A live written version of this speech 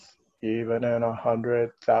even in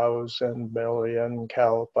 100,000 billion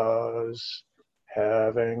kalpas,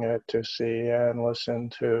 having it to see and listen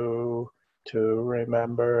to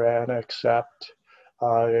remember and accept.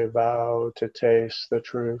 I vow to taste the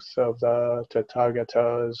truth of the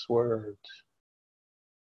Tathagata's words.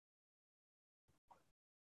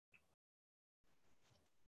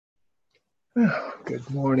 Good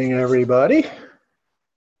morning, everybody.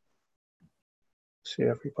 See,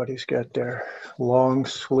 everybody's got their long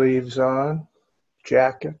sleeves on,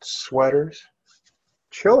 jackets, sweaters.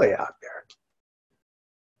 Chilly out there.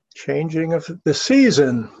 Changing of the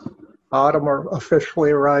season. Autumn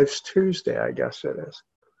officially arrives Tuesday, I guess it is.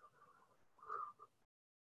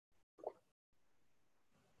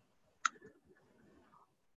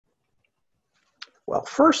 Well,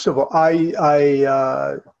 first of all,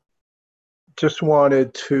 I just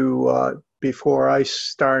wanted to, before I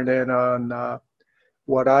start in on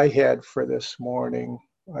what I had for this morning,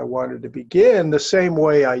 I wanted to begin the same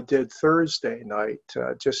way I did Thursday night,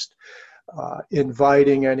 just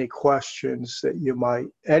inviting any questions that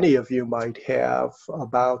any of you might have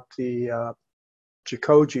about the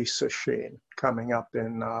Jikoji Sesshin coming up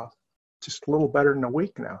in just a little better than a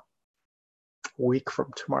week now. A week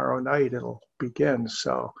from tomorrow night it'll begin.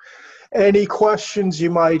 So any questions you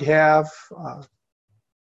might have,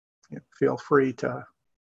 feel free to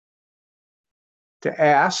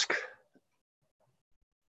ask.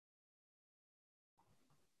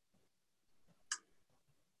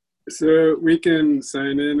 So we can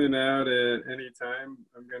sign in and out at any time,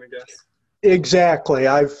 I'm going to guess? Exactly.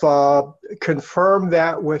 I've confirmed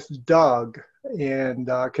that with Doug, and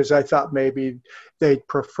because I thought maybe they'd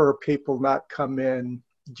prefer people not come in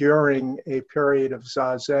during a period of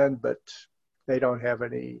Zazen, but they don't have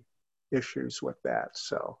any issues with that.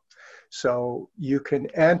 So you can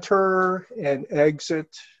enter and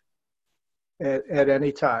exit at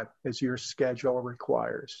any time as your schedule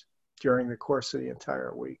requires during the course of the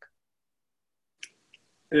entire week.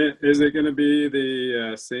 Is it going to be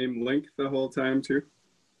the same link the whole time too?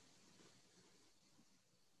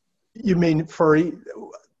 You mean do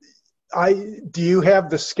you have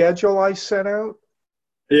the schedule I sent out?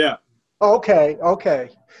 Yeah. Okay.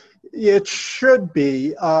 It should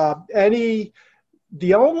be. The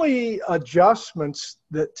only adjustments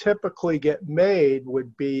that typically get made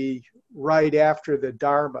would be right after the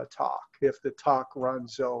Dharma talk, if the talk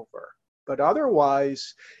runs over. But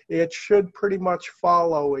otherwise, it should pretty much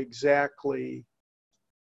follow exactly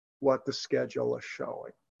what the schedule is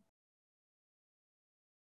showing.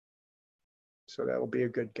 So that will be a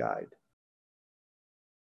good guide.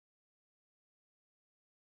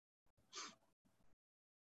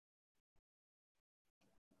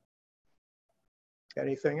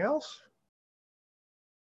 Anything else?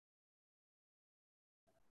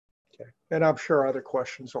 Okay. And I'm sure other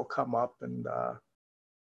questions will come up, and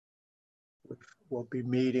we'll be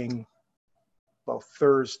meeting both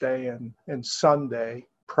Thursday and Sunday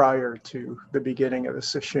prior to the beginning of the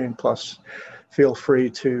session. Plus, feel free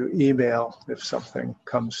to email if something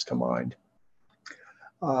comes to mind.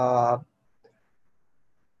 The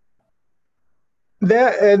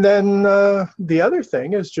other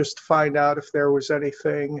thing is just to find out if there was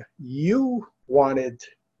anything you wanted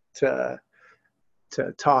to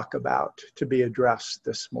talk about, to be addressed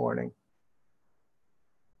this morning.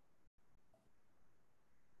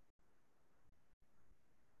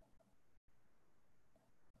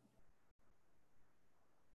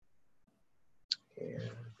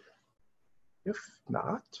 And if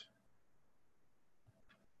not,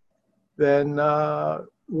 then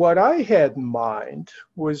what I had in mind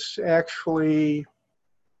was actually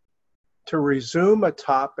to resume a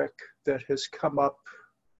topic that has come up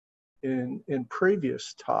in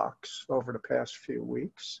previous talks over the past few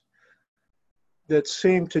weeks that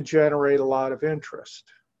seemed to generate a lot of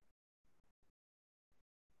interest.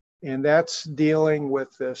 And that's dealing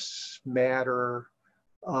with this matter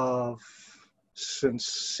of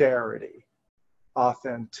sincerity,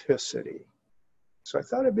 authenticity. So I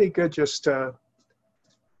thought it'd be good just to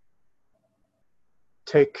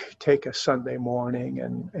take a Sunday morning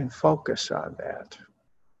and focus on that.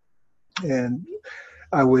 And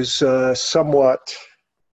I was somewhat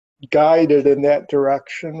guided in that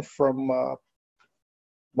direction from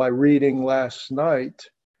my reading last night,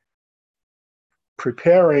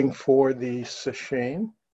 preparing for the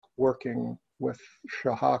sesshin, working with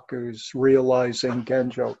Shahaku's Realizing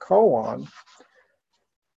Genjo Koan.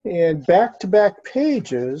 And back-to-back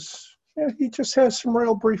pages, he just has some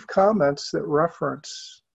real brief comments that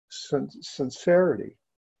reference sincerity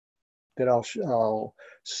that I'll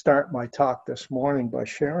start my talk this morning by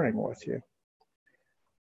sharing with you.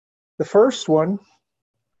 The first one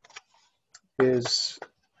is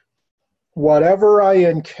whatever I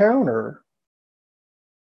encounter,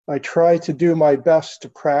 I try to do my best to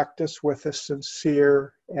practice with a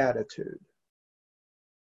sincere attitude.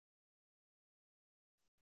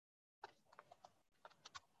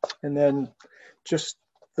 And then just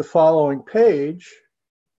the following page,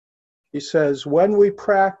 he says, when we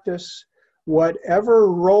practice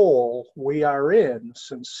whatever role we are in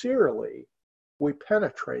sincerely, we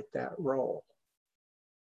penetrate that role.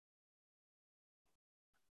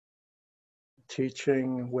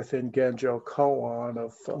 Teaching within Genjo Koan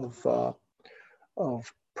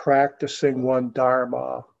of practicing one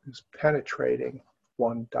Dharma is penetrating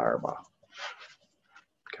one Dharma,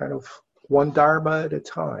 kind of one Dharma at a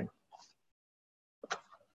time.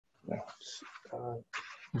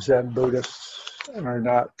 Zen Buddhists are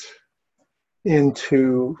not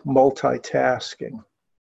into multitasking.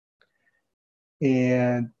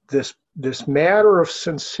 And this matter of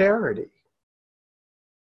sincerity,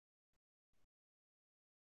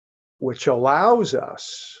 which allows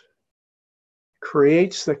us,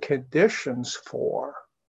 creates the conditions for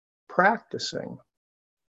practicing,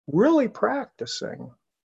 really practicing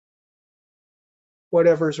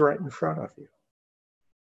whatever's right in front of you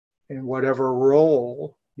and whatever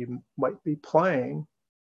role you might be playing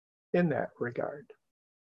in that regard.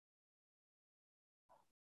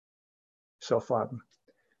 So if I'm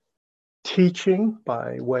teaching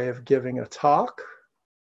by way of giving a talk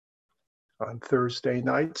on Thursday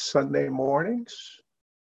nights, Sunday mornings,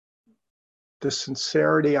 the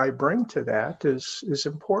sincerity I bring to that is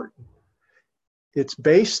important. It's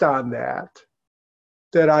based on that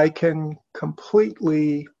I can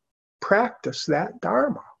completely practice that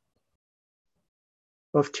Dharma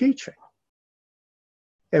of teaching.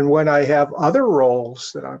 And when I have other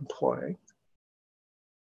roles that I'm playing,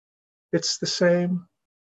 it's the same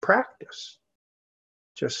practice,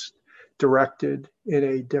 just directed in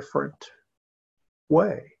a different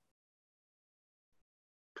way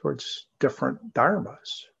towards different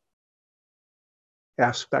dharmas,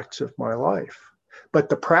 aspects of my life. But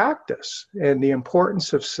the practice and the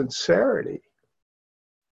importance of sincerity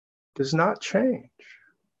does not change.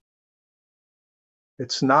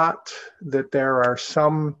 It's not that there are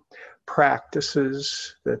some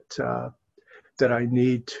practices that I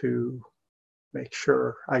need to make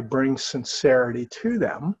sure I bring sincerity to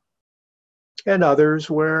them, and others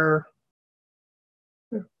where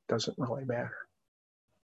it doesn't really matter.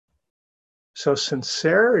 So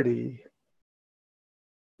sincerity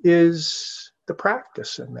is the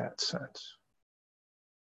practice in that sense.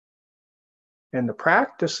 And the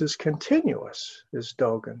practice is continuous, as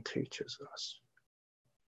Dogen teaches us.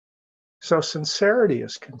 So sincerity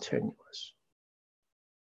is continuous.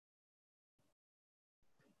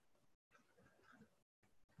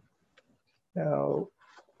 Now,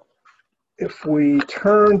 if we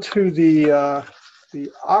turn to the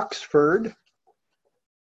Oxford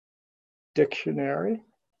Dictionary,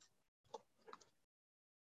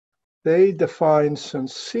 they define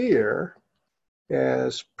sincere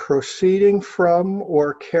as proceeding from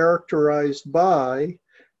or characterized by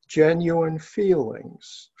genuine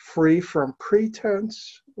feelings, free from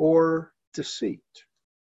pretense or deceit.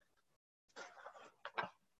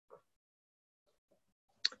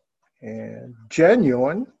 And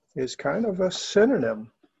genuine is kind of a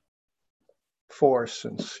synonym for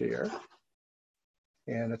sincere.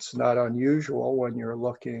 And it's not unusual when you're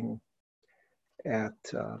looking at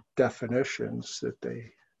definitions that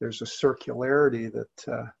there's a circularity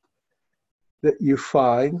that you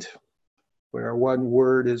find where one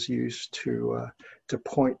word is used to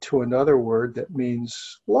point to another word that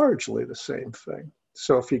means largely the same thing.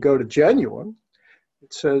 So if you go to genuine,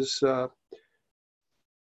 it says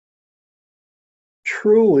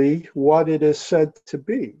truly what it is said to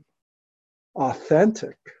be,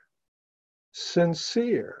 authentic,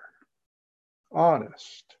 sincere,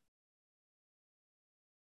 honest.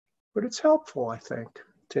 But it's helpful, I think,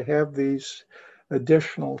 to have these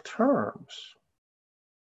additional terms.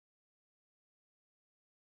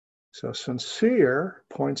 So sincere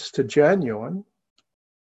points to genuine.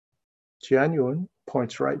 Genuine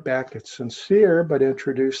points right back at sincere, but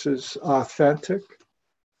introduces authentic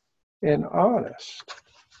and honest.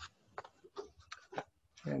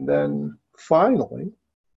 And then finally,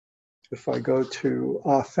 if I go to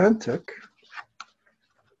authentic,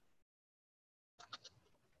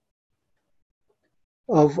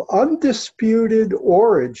 of undisputed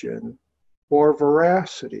origin or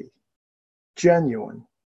veracity, genuine.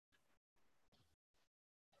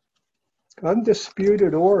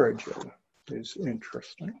 Undisputed origin is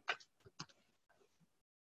interesting.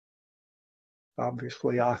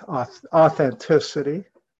 Obviously, authenticity,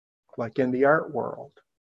 like in the art world?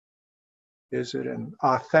 Is it an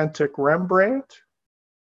authentic Rembrandt?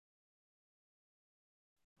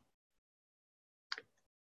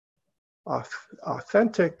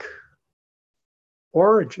 Authentic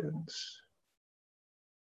origins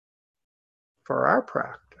for our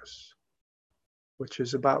practice, which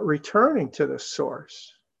is about returning to the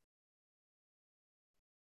source.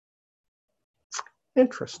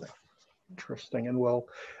 Interesting, and we'll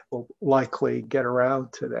likely get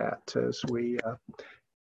around to that as we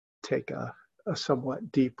take a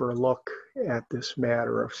somewhat deeper look at this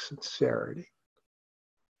matter of sincerity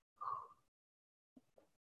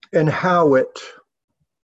and how it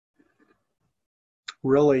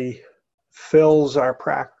really fills our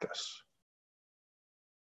practice,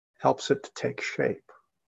 helps it to take shape,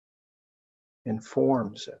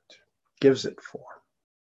 informs it, gives it form.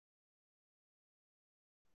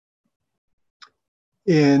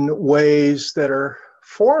 In ways that are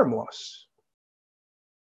formless.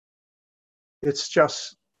 It's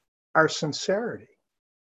just our sincerity.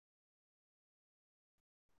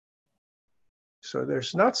 So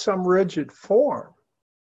there's not some rigid form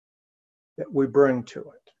that we bring to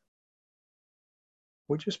it.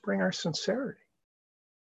 We just bring our sincerity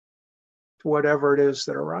to whatever it is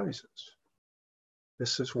that arises.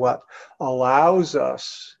 This is what allows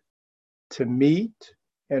us to meet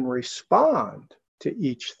and respond to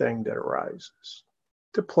each thing that arises,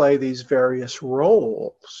 to play these various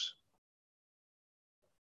roles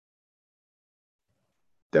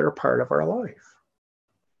that are part of our life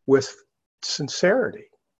with sincerity.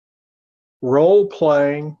 Role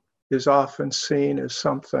playing is often seen as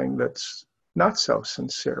something that's not so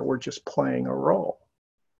sincere. We're just playing a role.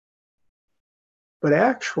 But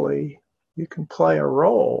actually, you can play a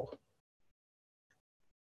role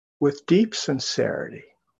with deep sincerity.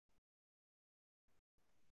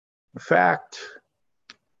 In fact,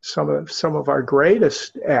 some of our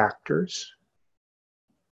greatest actors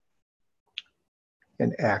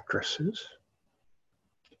and actresses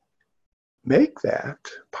make that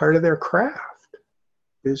part of their craft,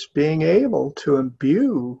 is being able to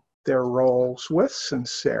imbue their roles with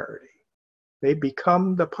sincerity. They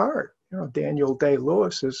become the part. You know, Daniel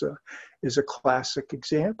Day-Lewis is a classic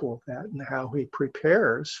example of that and how he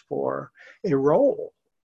prepares for a role.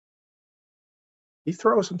 He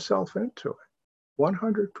throws himself into it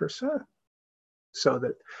 100%, so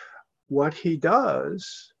that what he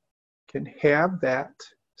does can have that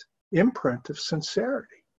imprint of sincerity.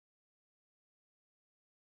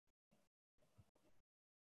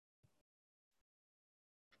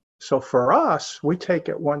 So for us, we take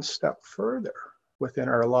it one step further within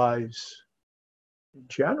our lives in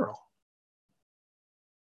general.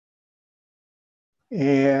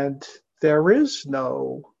 And there is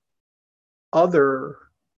no other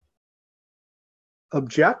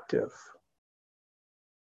objective,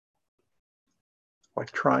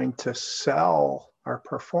 like trying to sell our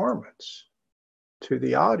performance to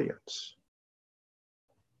the audience.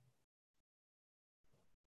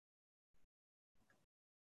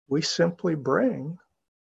 We simply bring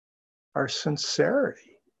our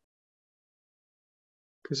sincerity,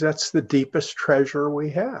 because that's the deepest treasure we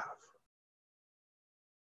have.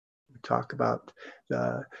 We talk about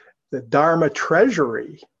the Dharma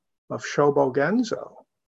treasury of Shobogenzo.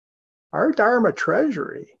 Our Dharma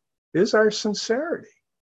treasury is our sincerity.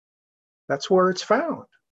 That's where it's found.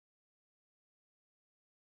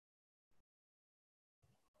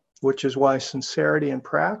 Which is why sincerity and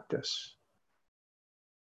practice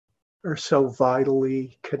are so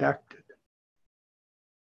vitally connected.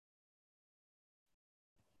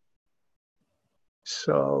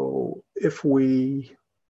 So if we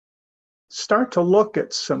start to look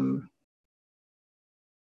at some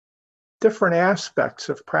different aspects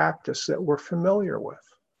of practice that we're familiar with,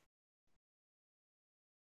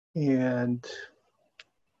 and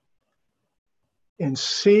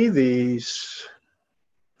see these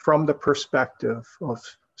from the perspective of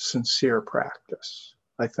sincere practice,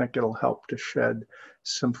 I think it'll help to shed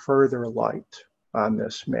some further light on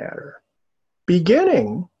this matter,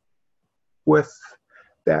 beginning with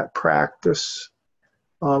that practice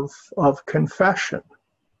of confession,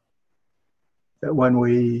 that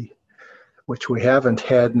which we haven't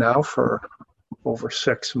had now for over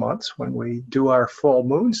 6 months, when we do our full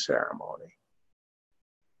moon ceremony,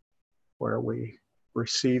 where we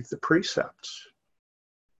receive the precepts.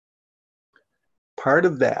 Part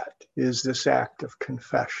of that is this act of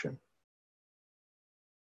confession.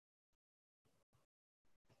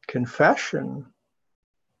 Confession,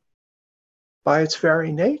 by its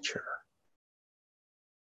very nature,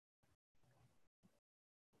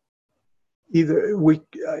 either we,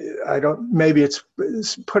 I don't, maybe it's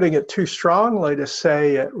putting it too strongly to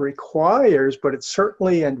say it requires, but it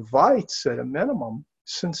certainly invites at a minimum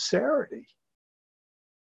sincerity.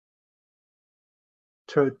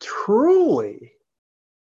 To truly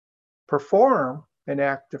perform an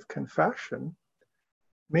act of confession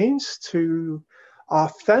means to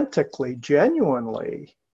authentically,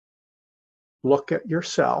 genuinely look at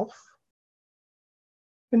yourself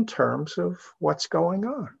in terms of what's going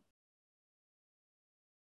on.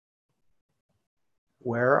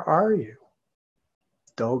 Where are you?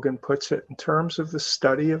 Dogen puts it in terms of the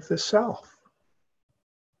study of the self.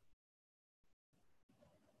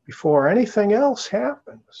 Before anything else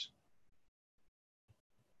happens,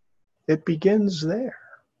 it begins there.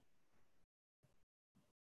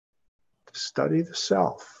 To study the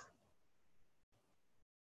self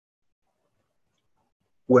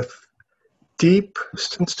with deep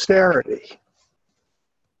sincerity,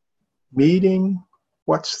 meeting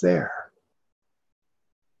what's there.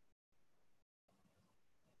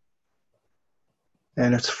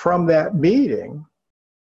 And it's from that meeting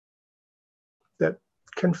that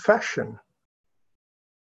confession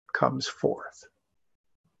comes forth.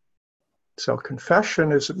 So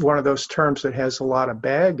confession is one of those terms that has a lot of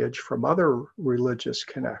baggage from other religious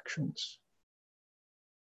connections.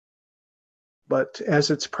 But as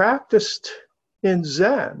it's practiced in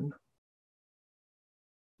Zen,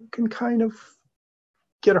 you can kind of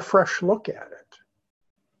get a fresh look at it.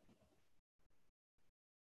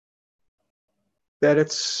 That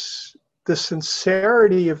it's the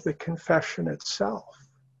sincerity of the confession itself.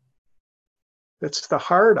 That's the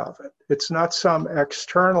heart of it. It's not some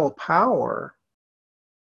external power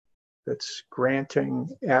that's granting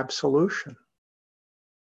absolution.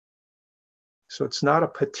 So it's not a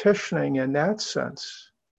petitioning in that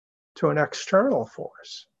sense to an external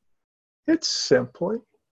force. It's simply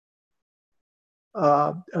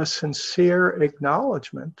a sincere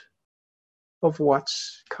acknowledgement of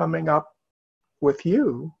what's coming up with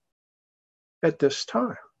you at this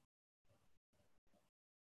time.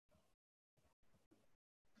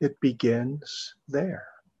 It begins there.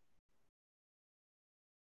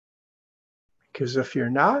 Because if you're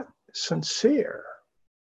not sincere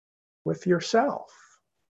with yourself,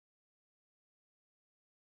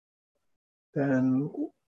 then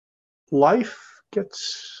life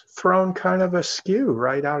gets thrown kind of askew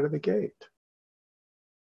right out of the gate.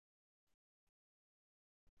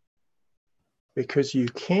 Because you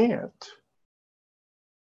can't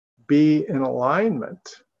be in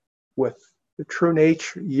alignment with the true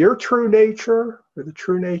nature, your true nature, or the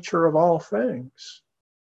true nature of all things,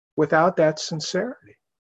 without that sincerity.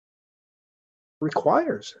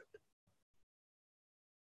 Requires it.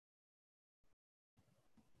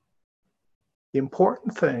 The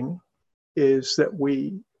important thing is that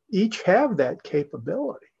we each have that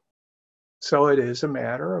capability. So it is a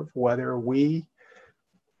matter of whether we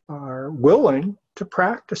are willing to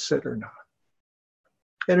practice it or not.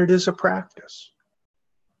 And it is a practice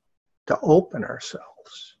to open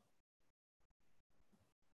ourselves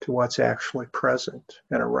to what's actually present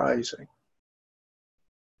and arising.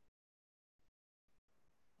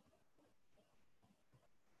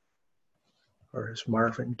 Or as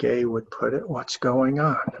Marvin Gaye would put it, what's going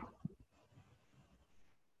on?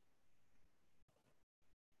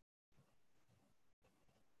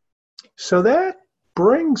 So that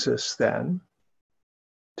brings us then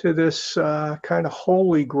to this kind of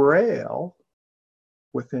holy grail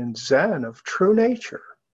within Zen of true nature.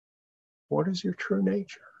 What is your true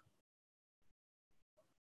nature?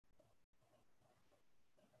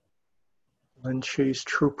 Lin Chi's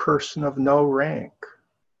true person of no rank.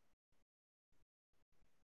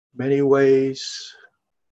 Many ways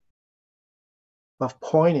of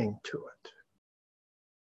pointing to it.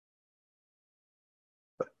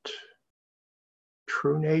 But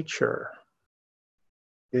true nature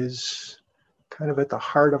is kind of at the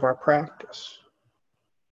heart of our practice.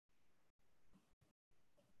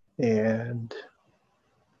 And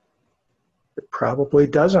it probably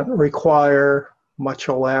doesn't require much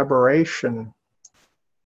elaboration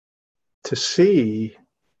to see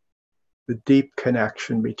the deep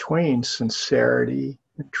connection between sincerity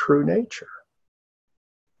and true nature.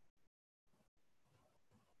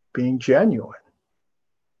 Being genuine,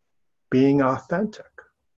 being authentic,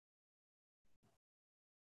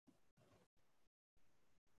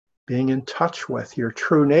 being in touch with your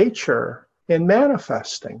true nature and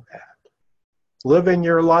manifesting that, living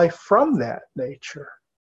your life from that nature.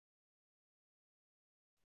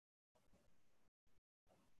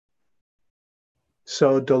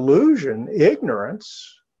 So delusion,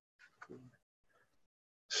 ignorance,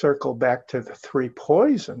 circle back to the three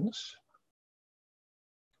poisons,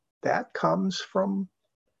 that comes from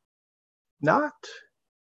not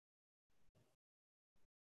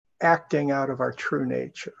acting out of our true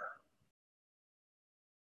nature,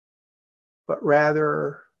 but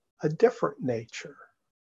rather a different nature,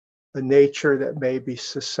 a nature that maybe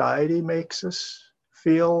society makes us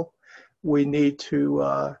feel we need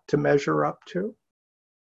to measure up to,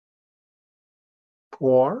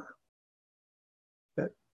 or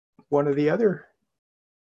that one of the other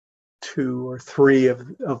two or three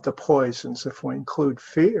of the poisons, if we include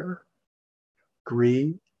fear,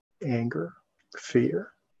 greed, anger,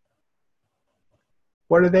 fear,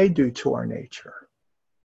 what do they do to our nature?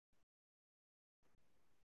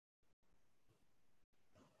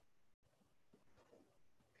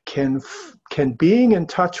 Can being in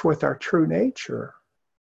touch with our true nature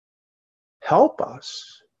help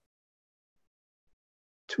us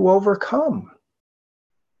to overcome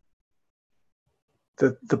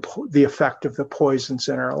the effect of the poisons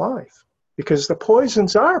in our life? Because the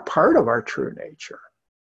poisons are part of our true nature.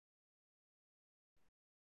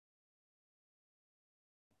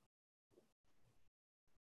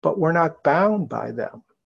 But we're not bound by them.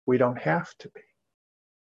 We don't have to be.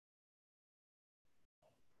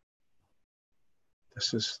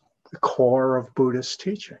 This is the core of Buddhist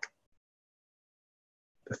teaching,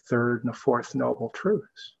 the third and the fourth noble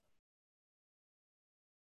truths.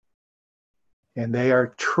 And they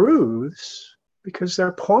are truths because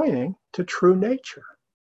they're pointing to true nature,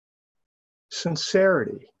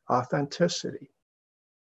 sincerity, authenticity,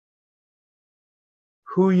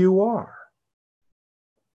 who you are,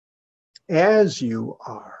 as you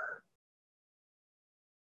are.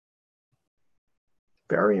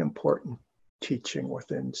 Very important teaching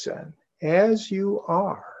within Zen. As you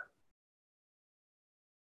are.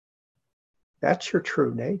 That's your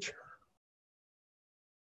true nature.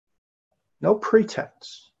 No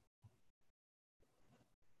pretense.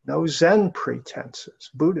 No Zen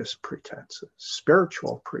pretenses, Buddhist pretenses,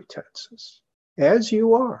 spiritual pretenses. As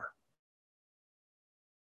you are.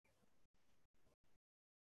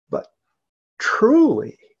 But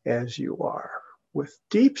truly as you are, with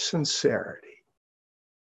deep sincerity.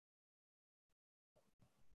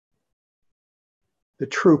 The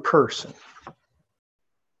true person.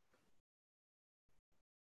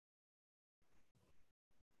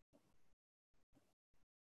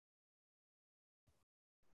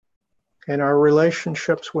 And our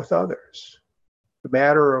relationships with others. The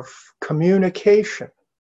matter of communication.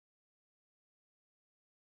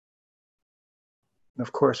 And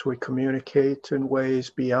of course, we communicate in ways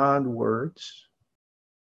beyond words,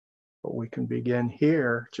 but we can begin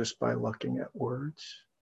here just by looking at words.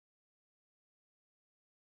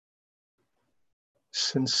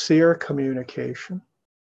 Sincere communication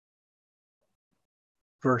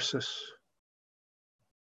versus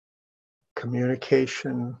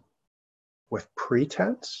communication with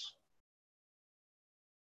pretense.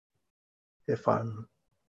 If I'm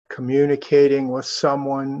communicating with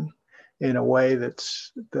someone in a way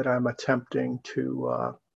that I'm attempting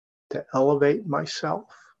to elevate myself,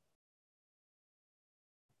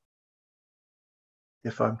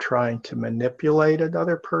 if I'm trying to manipulate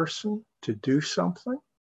another person to do something,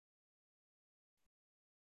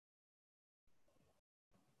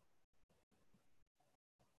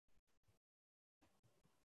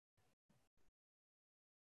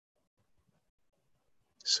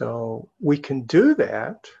 so we can do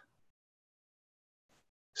that.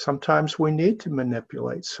 Sometimes we need to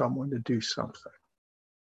manipulate someone to do something,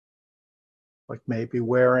 like maybe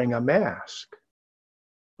wearing a mask.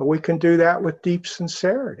 But we can do that with deep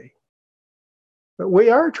sincerity. But we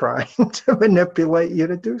are trying to manipulate you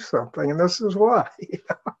to do something, and this is why.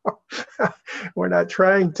 We're not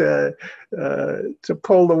trying to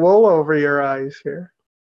pull the wool over your eyes here.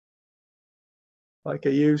 Like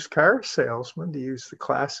a used car salesman, to use the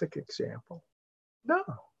classic example. No,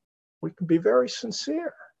 we can be very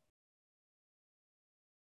sincere.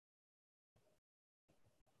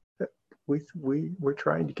 We're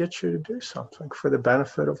trying to get you to do something for the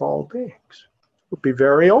benefit of all beings. We'll be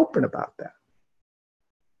very open about that.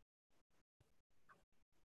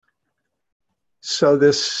 So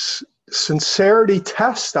this sincerity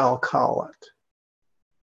test, I'll call it,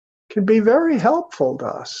 can be very helpful to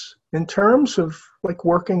us in terms of like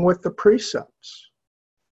working with the precepts.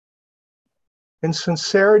 And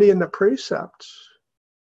sincerity and the precepts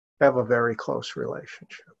have a very close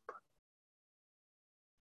relationship.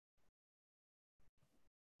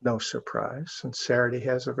 No surprise, sincerity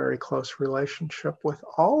has a very close relationship with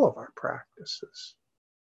all of our practices.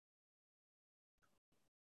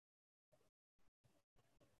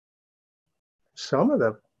 Some of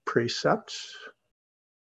the precepts,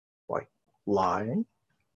 like lying,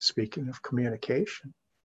 Speaking of communication,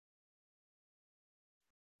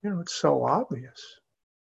 it's so obvious.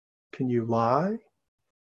 Can you lie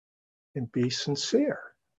and be sincere?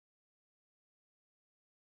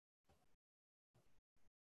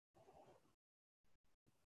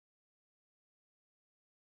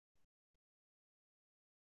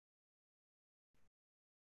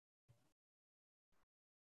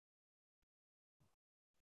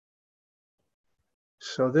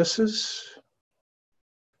 So this is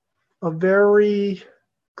a very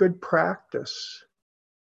good practice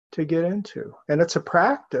to get into. And it's a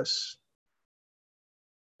practice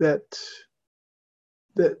that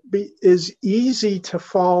is easy to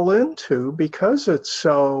fall into because it's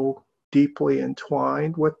so deeply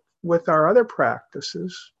entwined with our other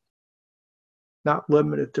practices, not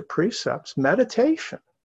limited to precepts. Meditation.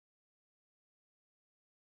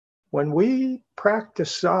 When we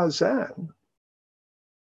practice Zazen,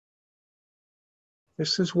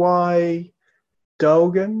 this is why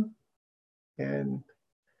Dogen and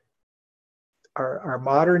our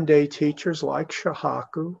modern day teachers like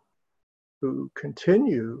Shahaku, who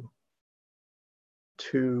continue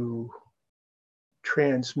to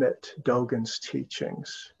transmit Dogen's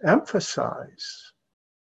teachings, emphasize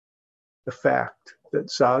the fact that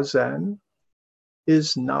Zazen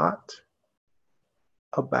is not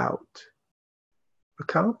about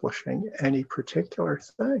accomplishing any particular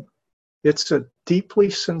thing. It's a deeply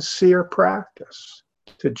sincere practice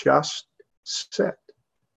to just sit.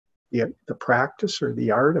 The practice or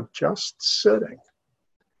the art of just sitting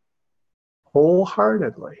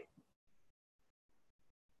wholeheartedly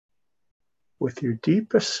with your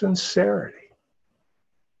deepest sincerity,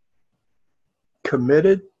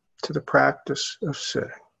 committed to the practice of sitting.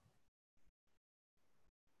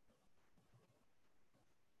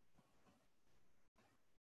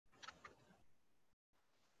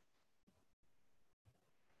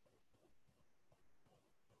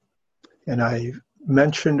 And I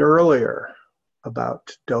mentioned earlier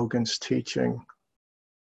about Dogen's teaching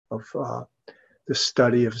of the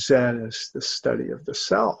study of Zen as the study of the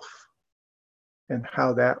self, and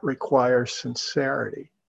how that requires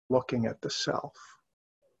sincerity, looking at the self.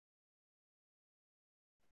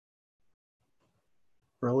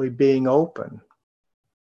 Really being open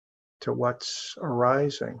to what's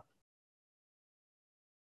arising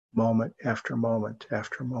moment after moment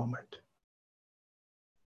after moment.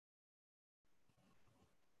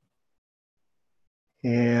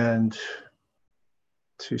 And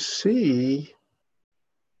to see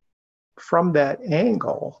from that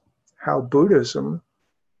angle how Buddhism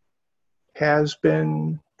has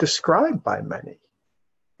been described by many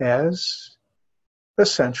as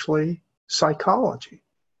essentially psychology.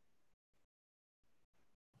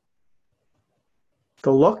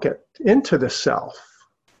 The look into the self,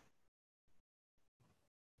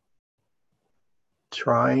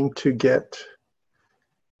 trying to get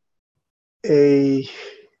a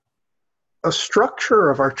structure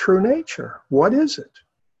of our true nature. What is it?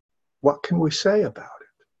 What can we say about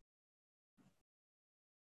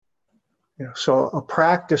it? So a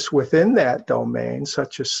practice within that domain,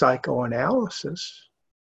 such as psychoanalysis,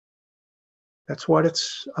 that's what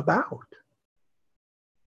it's about.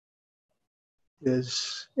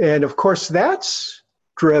 And of course, that's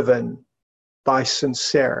driven by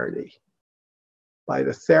sincerity, by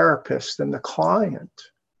the therapist and the client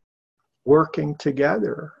working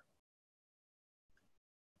together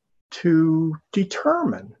to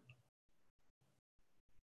determine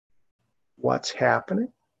what's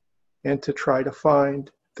happening and to try to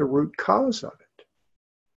find the root cause of it.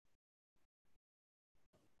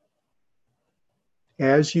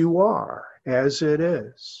 As you are, as it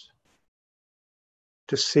is,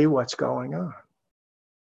 to see what's going on.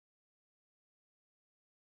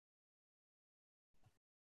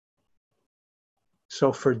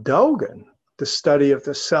 So for Dogen, the study of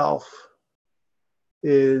the self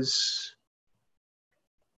is,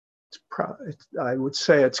 I would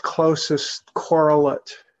say, its closest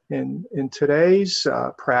correlate in today's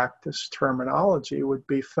practice terminology would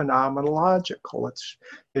be phenomenological.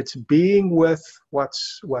 It's being with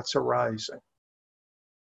what's arising.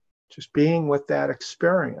 Just being with that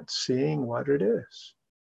experience, seeing what it is.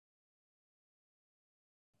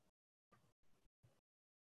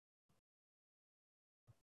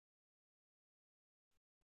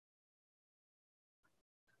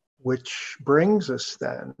 Which brings us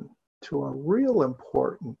then to a real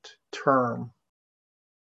important term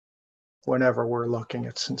whenever we're looking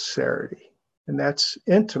at sincerity, and that's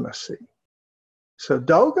intimacy. So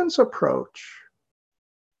Dogen's approach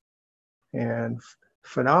and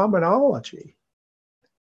phenomenology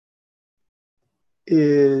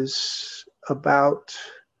is about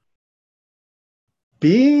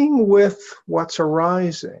being with what's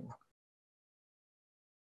arising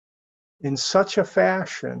in such a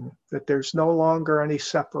fashion that there's no longer any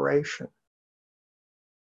separation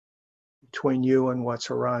between you and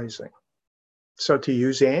what's arising. So to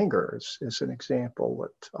use anger as an example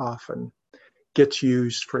that often gets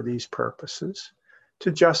used for these purposes,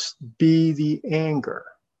 to just be the anger,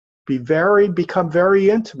 become very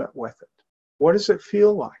intimate with it. What does it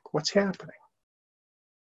feel like? What's happening?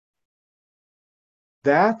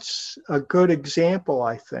 That's a good example,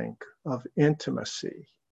 I think, of intimacy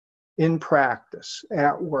in practice,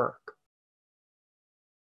 at work.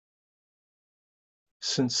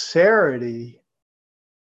 Sincerity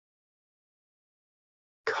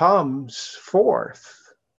comes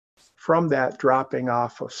forth from that dropping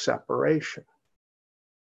off of separation.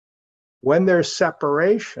 When there's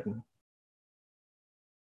separation,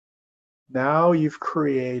 now you've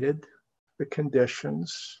created the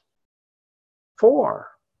conditions for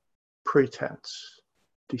pretense,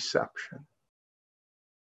 deception.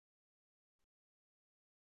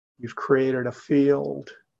 You've created a field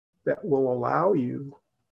that will allow you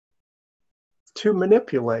to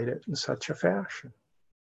manipulate it in such a fashion.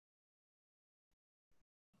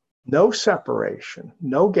 No separation,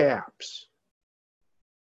 no gaps.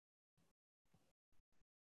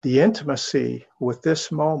 The intimacy with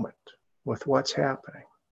this moment, with what's happening.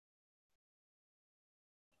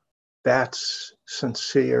 That's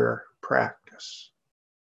sincere practice.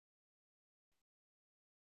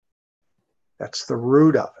 That's the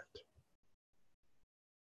root of it.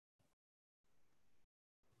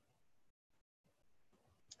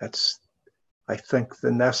 That's, I think,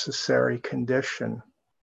 the necessary condition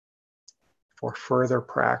for further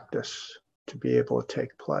practice to be able to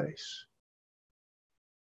take place.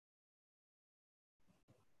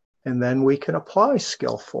 And then we can apply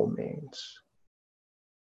skillful means.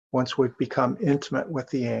 Once we've become intimate with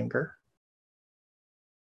the anger,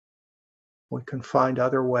 we can find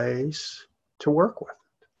other ways to work with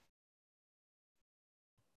it.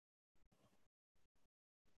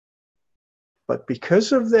 But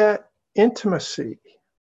because of that intimacy,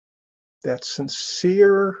 that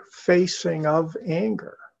sincere facing of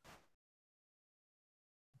anger,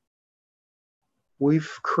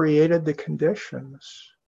 we've created the conditions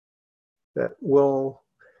that will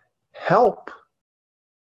help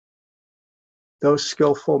those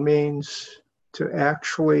skillful means to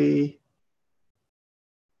actually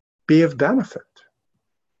be of benefit.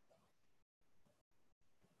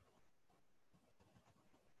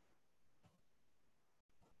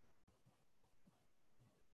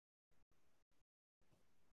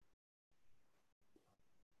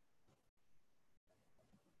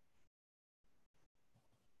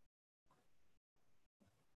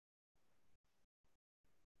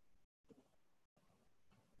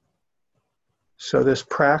 So this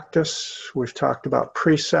practice, we've talked about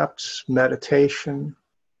precepts, meditation,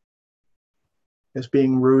 as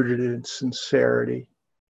being rooted in sincerity.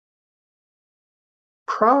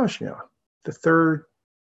 Prajna, the third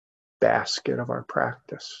basket of our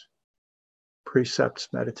practice. Precepts,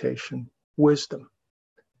 meditation, wisdom.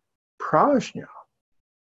 Prajna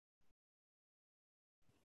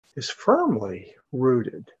is firmly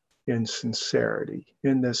rooted in sincerity,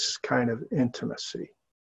 in this kind of intimacy.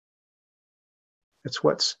 It's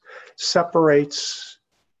what separates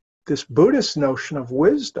this Buddhist notion of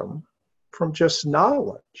wisdom from just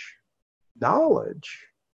knowledge. Knowledge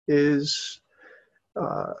is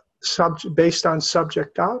based on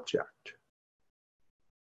subject-object.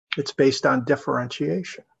 It's based on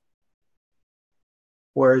differentiation.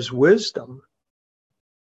 Whereas wisdom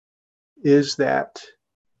is that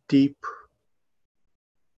deep,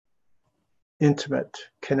 intimate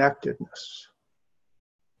connectedness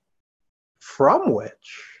from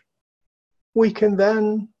which we can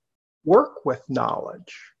then work with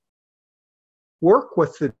knowledge, work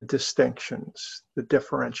with the distinctions, the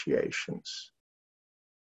differentiations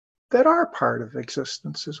that are part of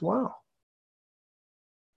existence as well.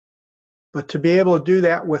 But to be able to do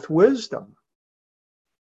that with wisdom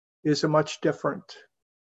is a much different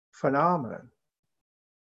phenomenon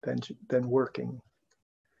than working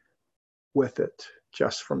with it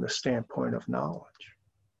just from the standpoint of knowledge.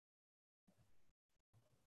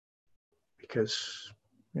 Because,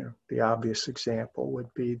 the obvious example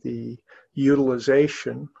would be the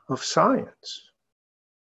utilization of science.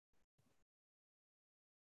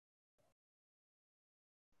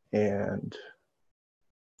 And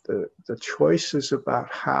the choices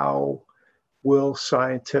about how will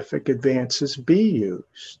scientific advances be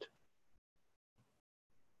used.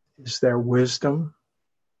 Is there wisdom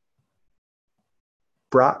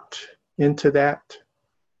brought into that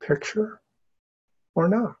picture? or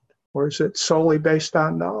not? Or is it solely based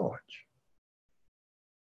on knowledge?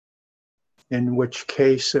 In which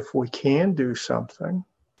case, if we can do something,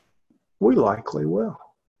 we likely will.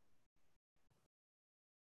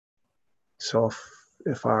 So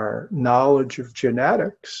if our knowledge of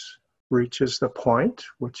genetics reaches the point,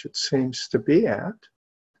 which it seems to be at,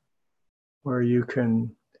 where you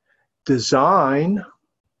can design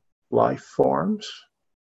life forms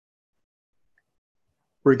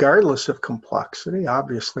regardless of complexity.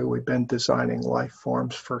 Obviously, we've been designing life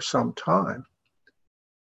forms for some time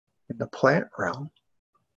in the plant realm.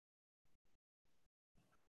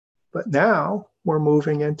 But now we're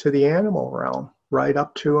moving into the animal realm, right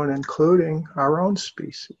up to and including our own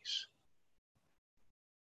species.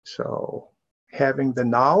 So having the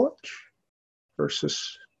knowledge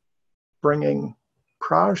versus bringing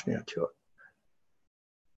prajna to it.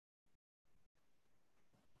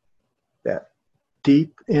 That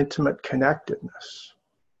deep, intimate connectedness.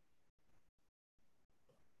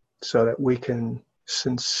 So that we can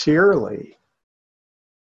sincerely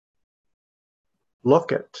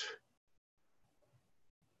look at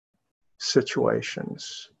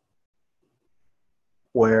situations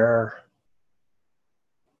where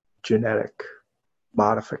genetic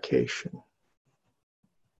modification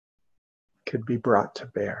could be brought to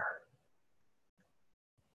bear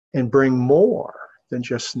and bring more than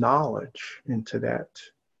just knowledge into that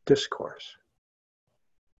discourse.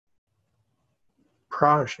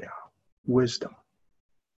 Prajna, wisdom,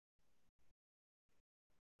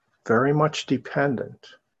 very much dependent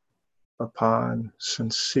upon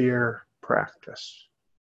sincere practice.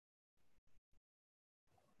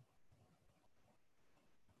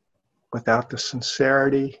 Without the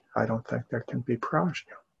sincerity, I don't think there can be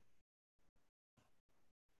prajna.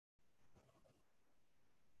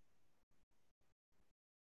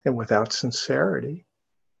 And without sincerity,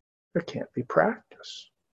 there can't be practice.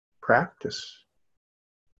 Practice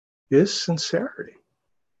is sincerity.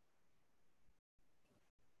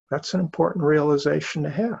 That's an important realization to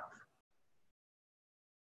have.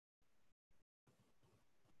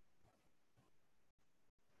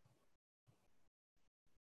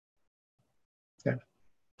 And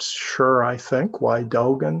sure, I think why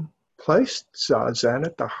Dogen placed Zazen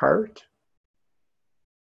at the heart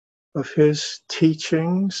of his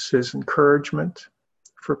teachings, his encouragement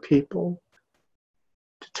for people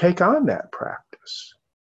to take on that practice.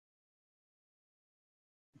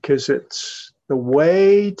 Because it's the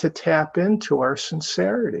way to tap into our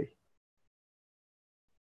sincerity.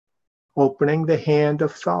 Opening the hand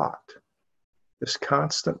of thought, this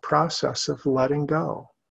constant process of letting go.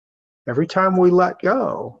 Every time we let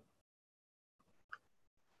go,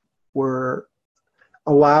 we're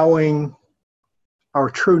allowing our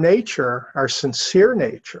true nature, our sincere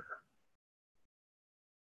nature,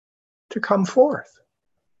 to come forth.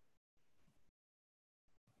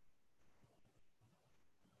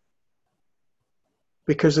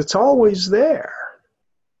 Because it's always there.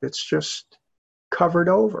 It's just covered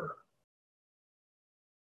over.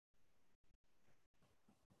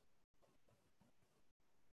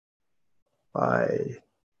 By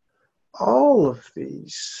all of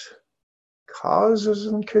these causes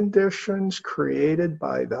and conditions created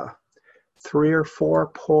by the 3 or 4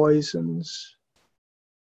 poisons,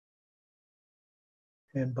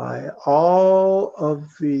 and by all of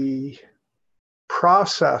the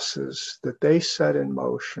processes that they set in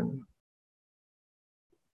motion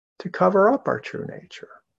to cover up our true nature.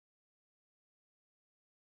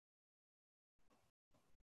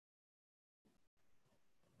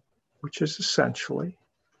 Which is essentially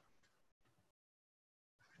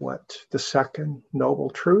what the second noble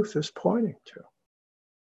truth is pointing to.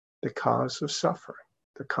 The cause of suffering,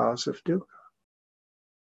 the cause of dukkha.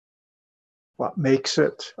 What makes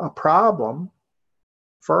it a problem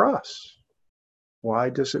for us? Why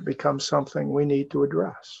does it become something we need to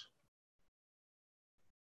address?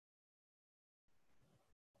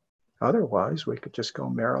 Otherwise, we could just go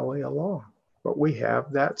merrily along. But we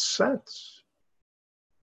have that sense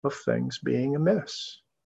of things being amiss.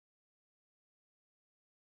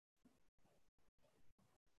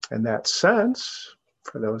 And that sense,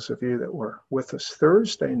 for those of you that were with us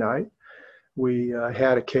Thursday night, we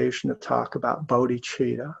had occasion to talk about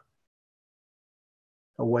bodhicitta,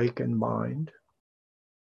 awakened mind.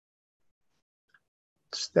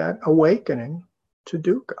 It's that awakening to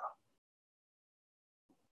dukkha.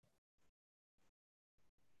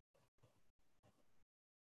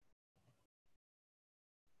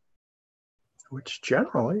 Which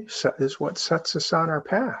generally is what sets us on our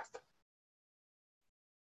path.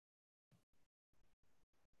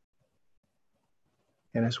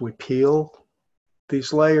 And as we peel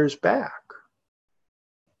these layers back,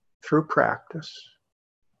 through practice,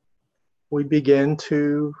 we begin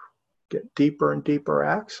to get deeper and deeper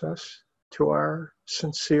access to our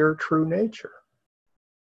sincere, true nature.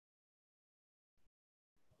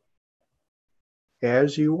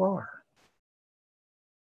 As you are.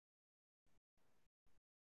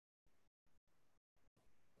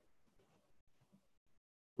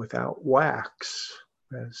 Without wax,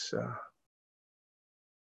 as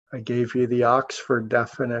I gave you the Oxford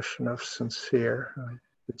definition of sincere. I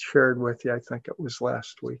shared with you, I think it was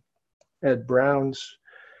last week, Ed Brown's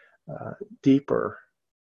deeper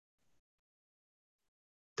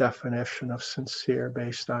definition of sincere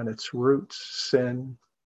based on its roots, sin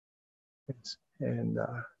and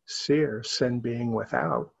seer, sin being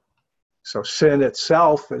without. So sin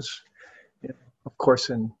itself is, of course,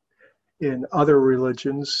 in other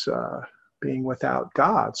religions, being without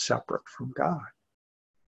God, separate from God.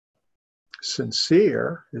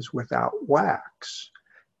 Sincere is without wax.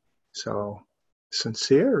 So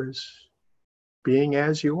sincere is being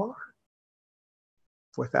as you are,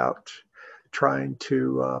 without trying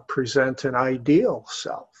to present an ideal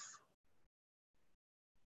self.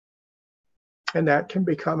 And that can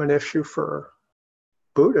become an issue for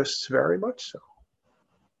Buddhists, very much so.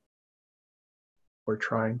 We're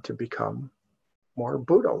trying to become more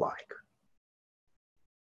Buddha-like,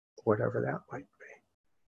 whatever that might be.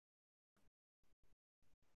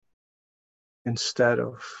 Instead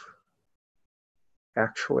of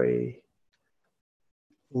actually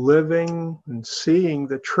living and seeing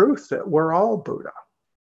the truth that we're all Buddha,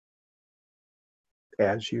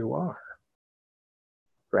 as you are,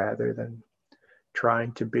 rather than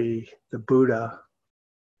trying to be the Buddha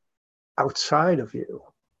outside of you,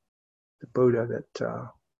 the Buddha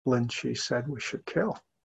that Lin Chi said we should kill.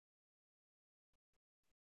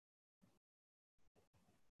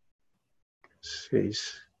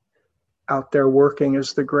 He's out there working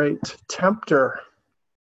as the great tempter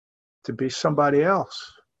to be somebody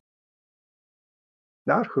else,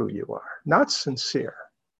 not who you are, not sincere.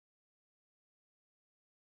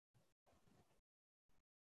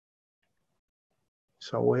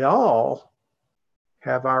 So we all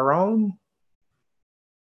have our own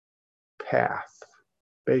path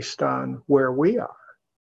based on where we are.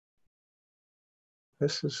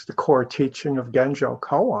 This is the core teaching of Genjo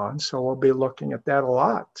Koan, so we'll be looking at that a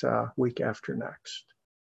lot week after next.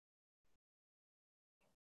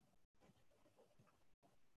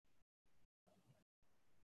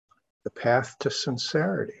 The path to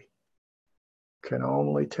sincerity can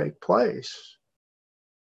only take place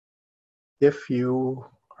if you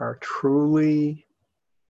are truly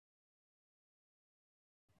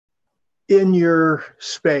in your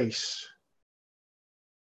space,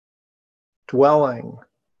 dwelling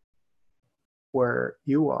where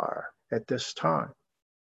you are at this time,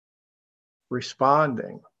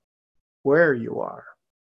 responding where you are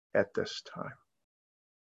at this time,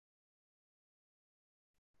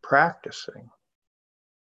 practicing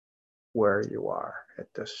where you are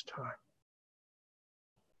at this time.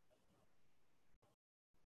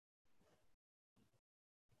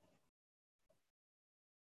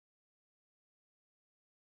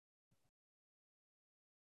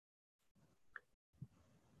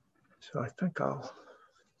 So I think I'll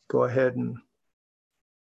go ahead and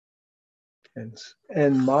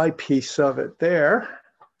end my piece of it there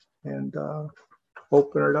and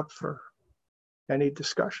open it up for any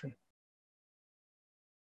discussion.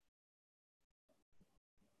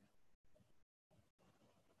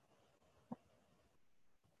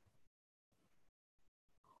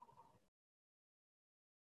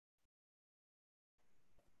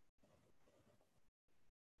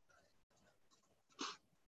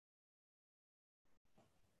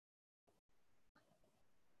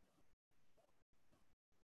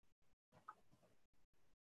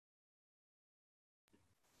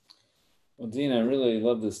 Well, Dean, I really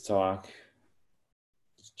love this talk.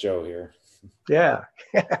 It's Joe here. Yeah.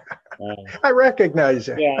 I recognize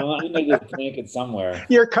you. Yeah, I'm going to just link it somewhere.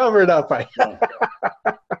 You're covered up. Yeah.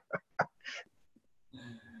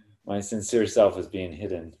 My sincere self is being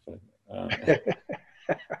hidden. But,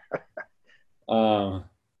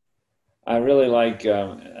 I really like,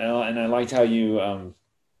 and I liked how you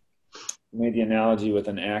made the analogy with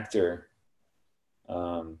an actor.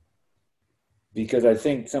 Because I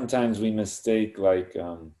think sometimes we mistake like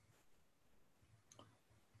a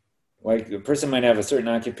person might have a certain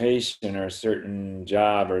occupation or a certain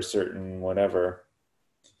job or a certain whatever,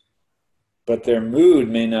 but their mood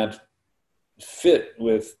may not fit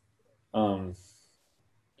with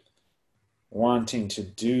wanting to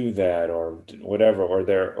do that or whatever,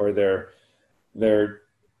 or their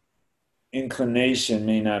inclination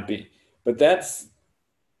may not be, but that's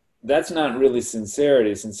that's not really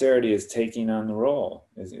sincerity. Sincerity is taking on the role,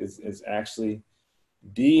 is actually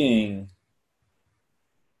being.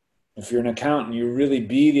 If you're an accountant, you really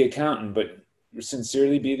be the accountant, but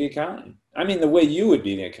sincerely be the accountant. I mean, the way you would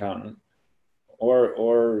be the accountant,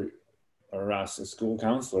 or a school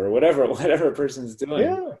counselor, or whatever a person's doing.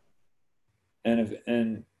 Yeah.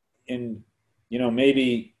 And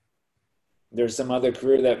maybe there's some other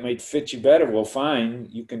career that might fit you better. Well, fine.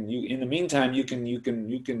 You in the meantime, you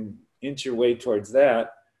can inch your way towards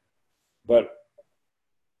that. But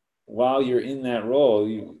while you're in that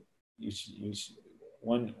role,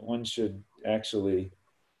 one should actually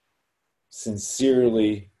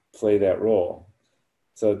sincerely play that role.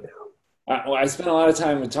 So I spent a lot of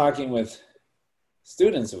time talking with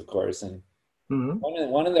students, of course, and Mm-hmm.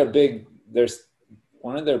 one of their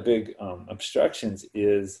big obstructions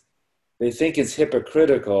is they think it's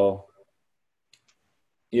hypocritical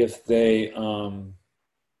if they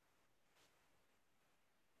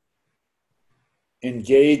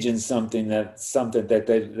engage in something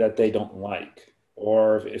that they don't like,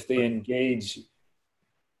 or if they engage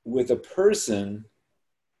with a person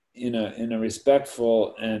in a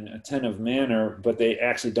respectful and attentive manner, but they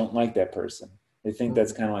actually don't like that person. They think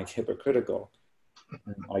that's kind of like hypocritical.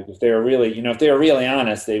 Like if they were really, if they were really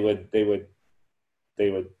honest, they would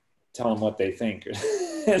tell them what they think.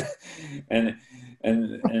 and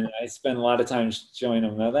I spend a lot of time showing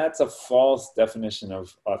them, now that's a false definition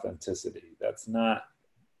of authenticity. That's not.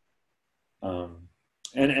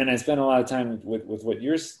 And I spend a lot of time with what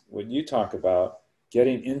you talk about,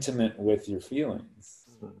 getting intimate with your feelings,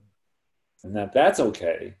 and that's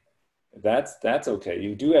okay. That's okay.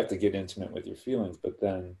 You do have to get intimate with your feelings, but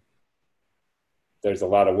then there's a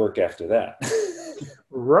lot of work after that.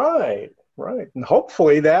 Right. And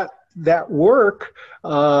hopefully that work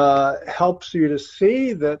helps you to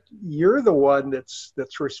see that you're the one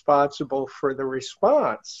that's responsible for the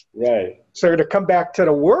response. Right. So to come back to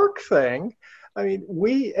the work thing, I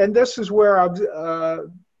mean, and this is where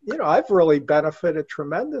I've really benefited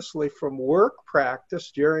tremendously from work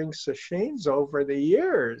practice during sessions over the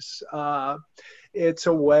years. It's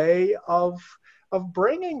a way of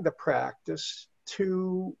bringing the practice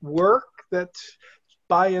to work that,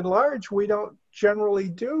 by and large, we don't generally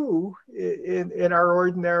do in our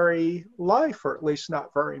ordinary life, or at least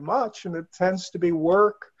not very much. And it tends to be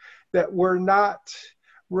work that we're not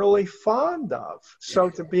really fond of. So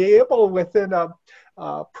to be able within a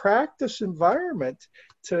practice environment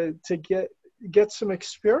to get some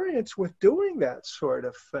experience with doing that sort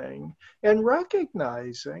of thing, and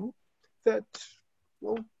recognizing that,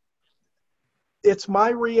 well, it's my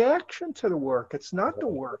reaction to the work. It's not the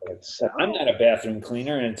work itself. I'm not a bathroom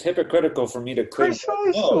cleaner, and it's hypocritical for me to clean.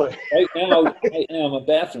 Precisely. No, right now, I am a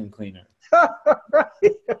bathroom cleaner.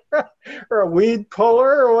 Right. Or a weed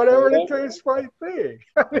puller, or whatever the case might be.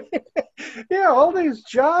 I mean, yeah, all these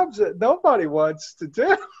jobs that nobody wants to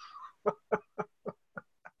do.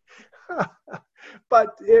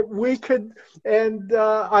 But we could, and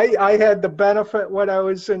I had the benefit when I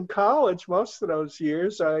was in college. Most of those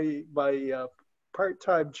years, my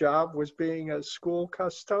part-time job was being a school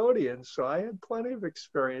custodian, so I had plenty of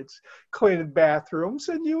experience cleaning bathrooms,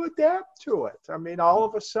 and you adapt to it. I mean, all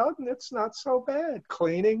of a sudden, it's not so bad.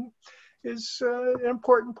 Cleaning is an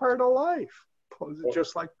important part of life,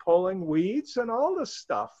 just like pulling weeds and all the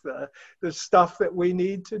stuff, the stuff that we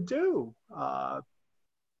need to do.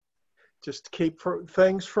 Just to keep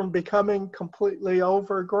things from becoming completely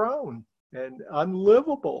overgrown and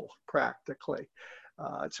unlivable, practically.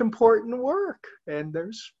 It's important work, and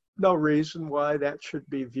there's no reason why that should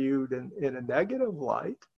be viewed in a negative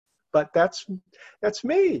light. But that's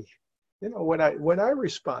me, when I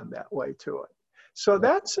respond that way to it. So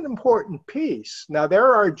that's an important piece. Now,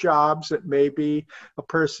 there are jobs that maybe a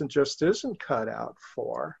person just isn't cut out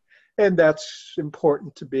for. And that's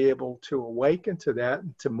important to be able to awaken to that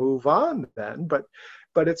and to move on then. But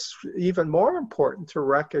it's even more important to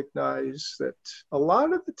recognize that a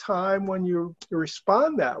lot of the time when you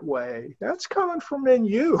respond that way, that's coming from in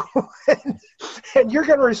you. and you're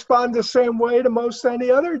going to respond the same way to most any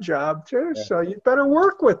other job too. Yeah. So you better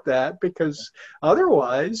work with that, because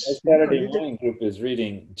otherwise... My Saturday morning group is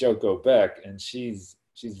reading Joko Beck, and she's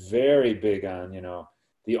very big on,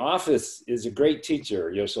 The Office is a great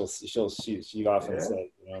teacher. She often says,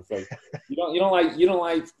 it's like you don't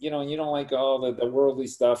like all the worldly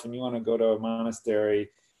stuff, and you want to go to a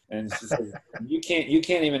monastery. And she says you can't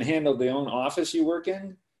even handle the own office you work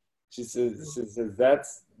in. She says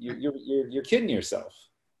that's you're kidding yourself.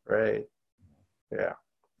 Right. Yeah.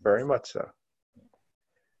 Very much so.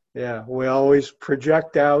 Yeah, we always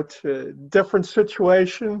project out different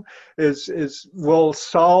situation is will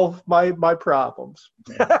solve my problems.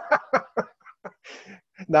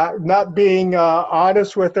 Not being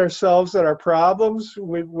honest with ourselves and our problems,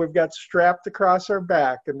 we've got strapped across our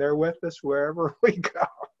back, and they're with us wherever we go.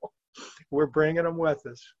 We're bringing them with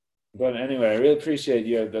us. But anyway, I really appreciate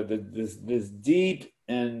you this deep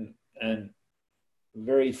and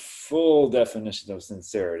very full definition of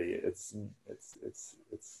sincerity.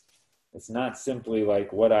 It's not simply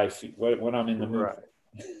like what I feel, what I'm in the mood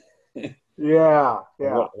for. Yeah,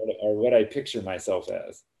 or what I picture myself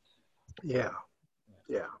as. Yeah,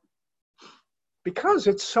 yeah. Because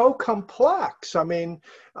it's so complex. I mean,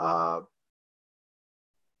 our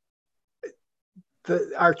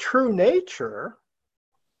true nature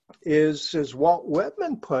is, as Walt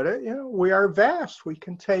Whitman put it, we are vast. We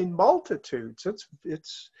contain multitudes.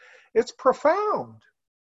 It's profound.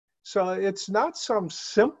 So it's not some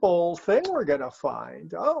simple thing we're going to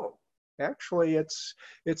find. Oh, actually, it's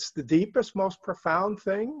the deepest, most profound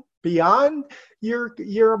thing beyond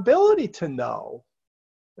your ability to know.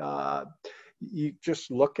 You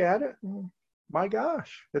just look at it, and my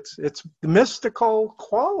gosh, it's the mystical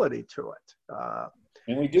quality to it.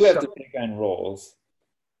 And we do have to take on roles.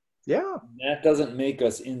 Yeah, that doesn't make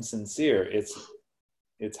us insincere.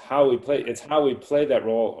 It's how we play. It's how we play that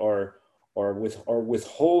role, or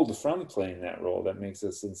withhold from playing that role, that makes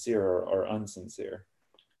us sincere or unsincere.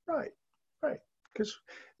 Right. Because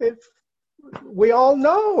if we all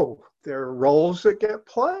know there are roles that get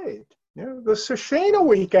played. The Sashina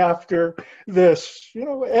week after this,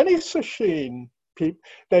 any Sashin people,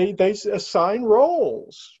 they assign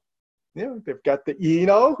roles. They've got the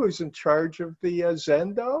Eno, who's in charge of the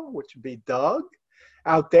Zendo, which would be Doug.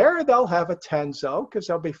 Out there, they'll have a Tenzo, because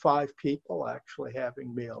there'll be 5 people actually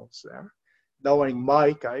having meals there. Knowing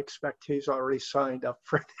Mike, I expect he's already signed up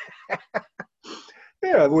for that.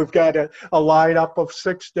 Yeah, we've got a lineup of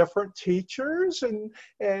 6 different teachers, and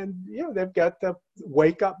they've got the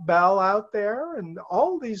wake up bell out there, and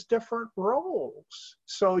all these different roles.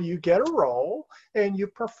 So you get a role and you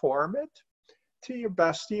perform it to your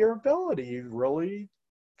best of your ability. You really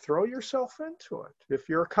throw yourself into it. If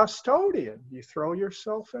you're a custodian, you throw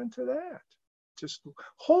yourself into that, just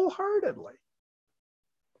wholeheartedly.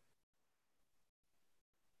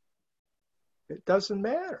 It doesn't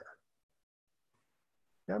matter.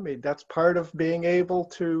 I mean, that's part of being able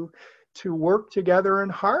to work together in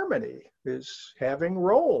harmony, is having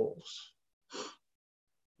roles.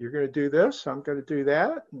 You're going to do this, I'm going to do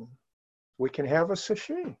that, and we can have a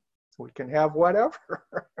sashimi. We can have whatever.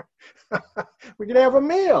 We can have a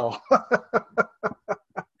meal.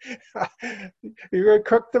 You're going to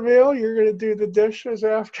cook the meal, you're going to do the dishes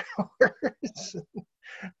afterwards.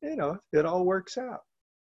 It all works out.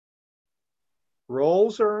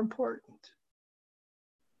 Roles are important.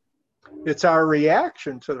 It's our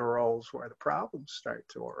reaction to the roles where the problems start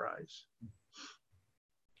to arise.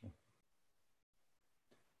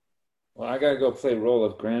 Well, I gotta go play role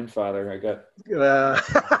of grandfather.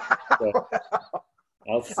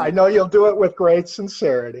 I know you'll do it with great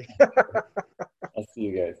sincerity. I'll see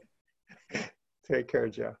you guys. Take care,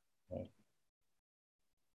 Joe. Bye.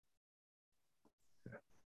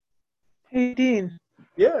 Hey, Dean.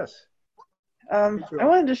 Yes. I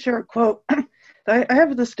wanted to share a quote. I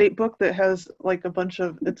have this date book that has like a bunch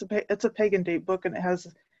of, it's a pagan date book, and it has,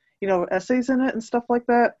 essays in it and stuff like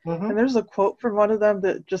that. Mm-hmm. And there's a quote from one of them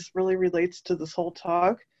that just really relates to this whole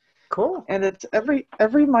talk. Cool. And it's every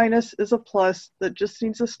minus is a plus that just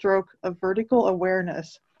needs a stroke of vertical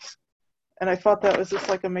awareness. And I thought that was just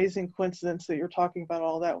like amazing coincidence that you're talking about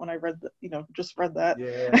all that when I read just read that.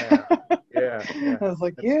 Yeah. I was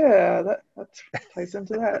like, yeah, that ties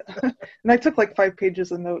into that. And I took like 5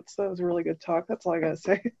 pages of notes. That was a really good talk. That's all I gotta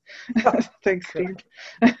say. Thanks, Steve.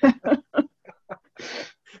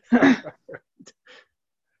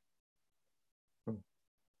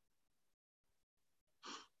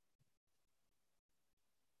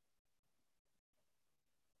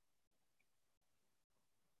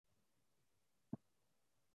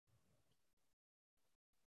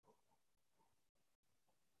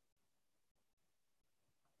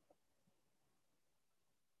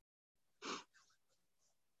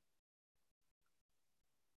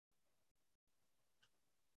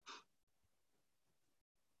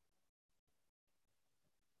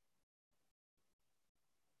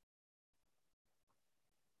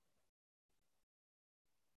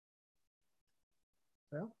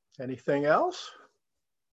 Well, anything else?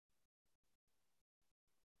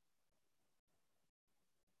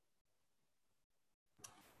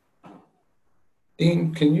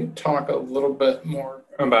 Dean, can you talk a little bit more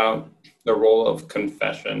about the role of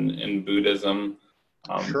confession in Buddhism.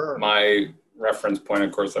 Sure. My reference point,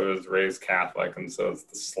 of course, I was raised Catholic, and so it's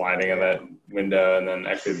the sliding of that window, and then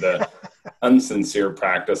actually the unsincere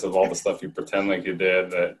practice of all the stuff you pretend like you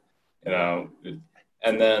did, that, you know.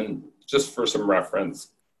 And then just for some reference,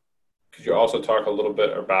 could you also talk a little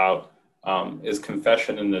bit about, is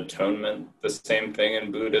confession and atonement the same thing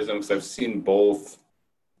in Buddhism? Because I've seen both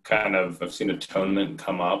I've seen atonement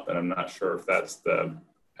come up, and I'm not sure if that's the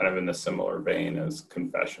kind of in the similar vein as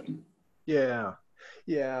confession. Yeah,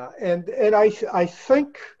 yeah, and I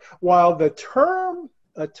think while the term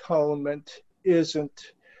atonement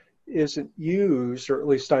isn't used, or at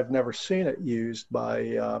least I've never seen it used by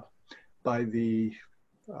the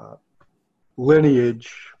uh,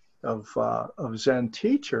 lineage of Zen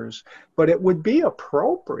teachers, but it would be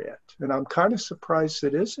appropriate, and I'm kind of surprised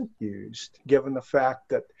it isn't used, given the fact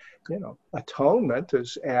that, you know, atonement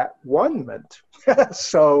is at one-ment.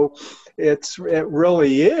 So it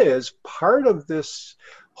really is part of this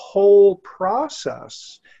whole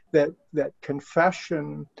process that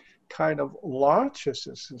confession kind of launches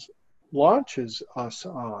us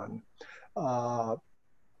on, uh,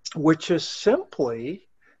 which is simply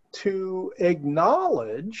to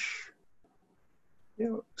acknowledge, you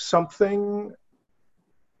know, something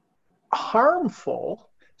harmful,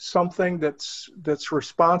 something that's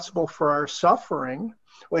responsible for our suffering,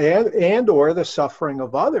 and or the suffering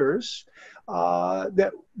of others,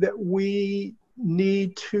 that we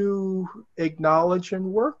need to acknowledge and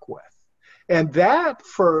work with. And that,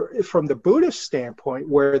 from the Buddhist standpoint,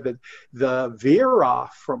 where the veer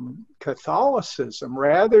off from Catholicism,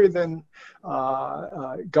 rather than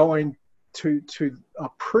going to a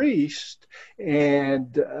priest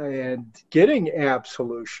and getting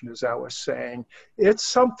absolution, as I was saying, it's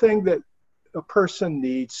something that a person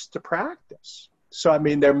needs to practice. So, I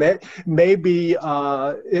mean, there may be,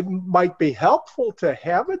 it might be helpful to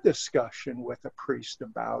have a discussion with a priest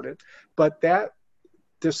about it, but that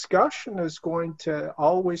discussion is going to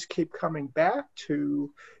always keep coming back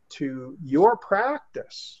to your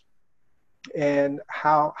practice and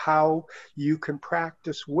how you can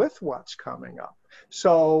practice with what's coming up.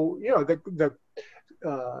 So, you know,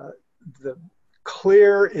 the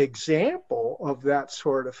clear example of that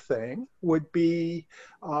sort of thing would be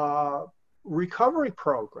recovery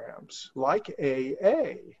programs like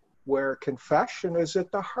AA, where confession is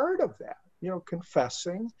at the heart of that. You know,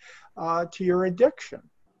 confessing to your addiction,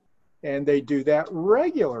 and they do that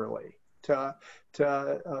regularly to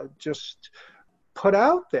just put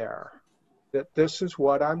out there that this is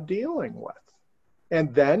what I'm dealing with.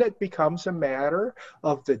 And then it becomes a matter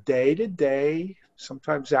of the day-to-day,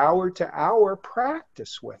 sometimes hour-to-hour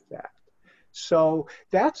practice with that. So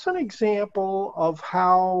that's an example of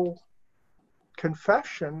how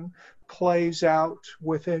confession plays out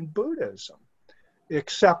within Buddhism,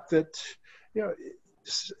 except that, you know,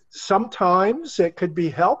 sometimes it could be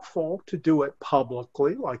helpful to do it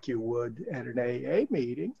publicly, like you would at an AA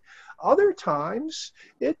meeting. Other times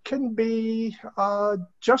it can be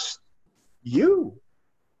just you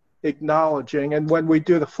acknowledging. And when we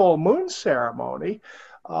do the full moon ceremony,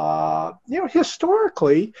 you know,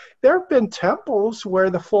 historically, there have been temples where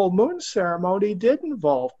the full moon ceremony did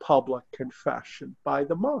involve public confession by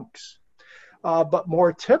the monks. But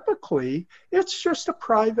more typically, it's just a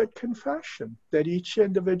private confession that each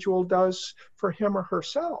individual does for him or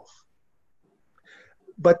herself.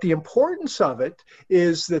 But the importance of it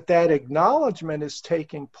is that acknowledgement is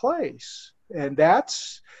taking place. And that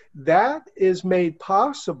is made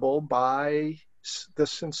possible by the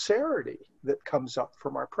sincerity that comes up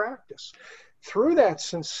from our practice. Through that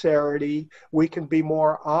sincerity, we can be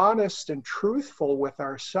more honest and truthful with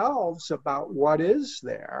ourselves about what is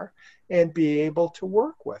there and be able to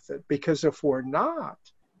work with it. Because if we're not,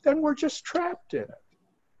 then we're just trapped in it.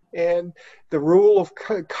 And the rule of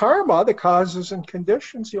karma, the causes and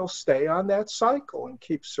conditions, you'll stay on that cycle and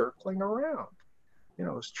keep circling around. You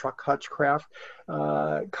know, as Chuck Hutchcraft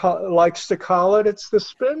likes to call it, it's the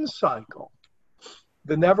spin cycle,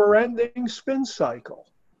 the never-ending spin cycle.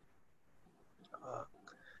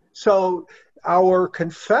 So our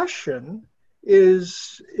confession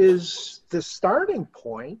is the starting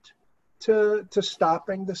point to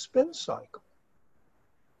stopping the spin cycle.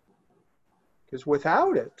 Because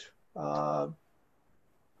without it,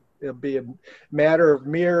 it'll be a matter of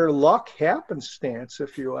mere luck, happenstance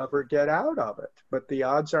if you ever get out of it. But the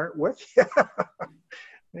odds aren't with you,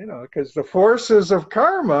 you know, because the forces of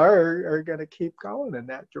karma are going to keep going in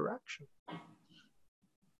that direction.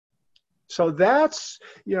 So that's,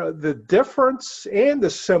 you know, the difference and the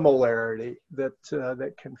similarity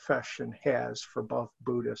that confession has for both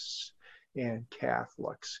Buddhists and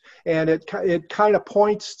Catholics. And it kind of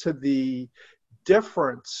points to the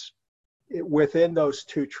difference within those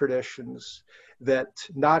two traditions, that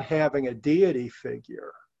not having a deity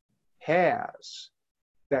figure has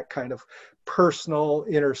that kind of personal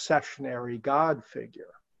intercessionary God figure.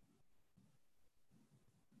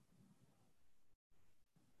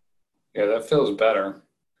 Yeah, that feels better.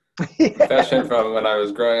 Confession from when I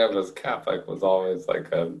was growing up as Catholic was always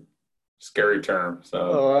like a scary term.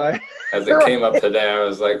 So as it came up today, I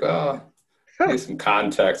was like, oh, need some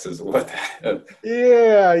context as what that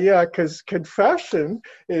is. Yeah, because confession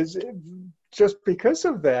is, just because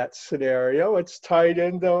of that scenario, it's tied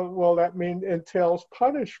into, well, that entails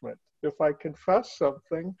punishment. If I confess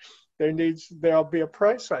something, there'll be a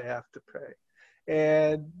price I have to pay.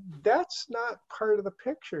 And that's not part of the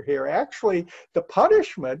picture here. Actually, the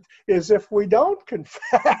punishment is if we don't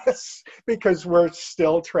confess, because we're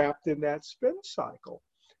still trapped in that spin cycle.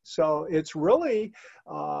 So it's really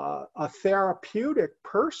a therapeutic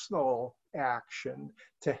personal action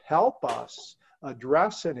to help us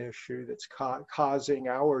address an issue that's causing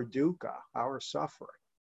our dukkha, our suffering.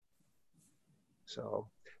 So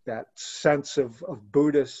that sense of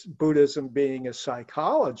Buddhism being a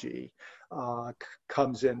psychology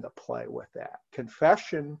comes into play with that.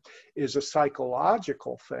 Confession is a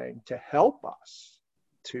psychological thing to help us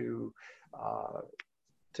to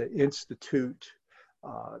institute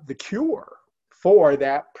the cure for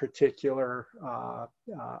that particular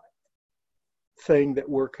thing that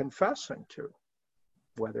we're confessing to,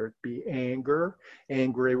 whether it be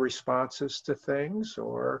angry responses to things,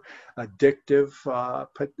 or addictive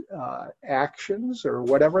actions, or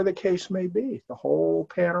whatever the case may be, the whole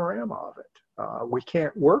panorama of it. We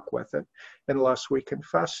can't work with it unless we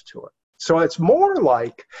confess to it. So it's more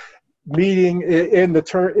like meeting in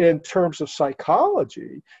terms of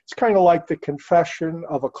psychology. It's kind of like the confession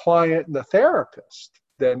of a client and a therapist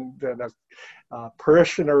than a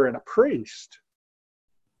parishioner and a priest.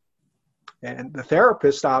 And the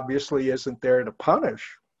therapist obviously isn't there to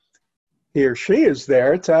punish. He or she is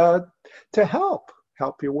there to help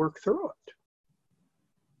you work through it.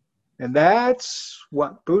 And that's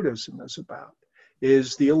what Buddhism is about,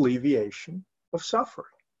 is the alleviation of suffering.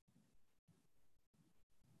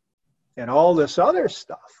 And all this other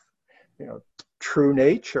stuff, true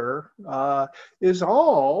nature, is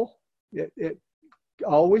all, it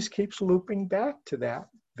always keeps looping back to that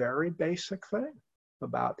very basic thing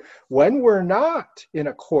about when we're not in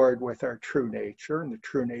accord with our true nature and the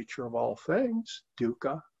true nature of all things,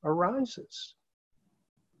 dukkha arises.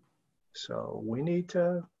 So we need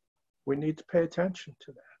to pay attention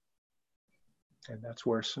to that. And that's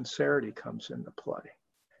where sincerity comes into play.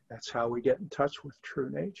 That's how we get in touch with true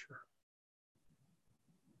nature,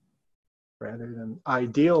 rather than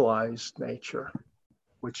idealized nature,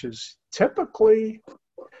 which is typically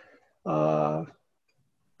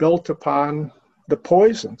built upon the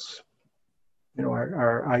poisons,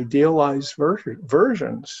 our idealized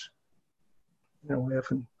versions. We have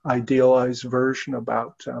an idealized version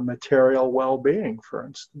about material well-being, for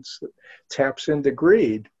instance, that taps into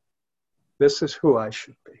greed. This is who I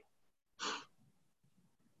should be.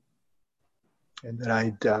 And that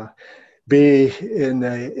I'd be in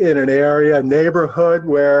an area, a neighborhood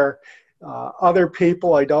where other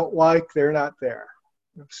people I don't like, they're not there.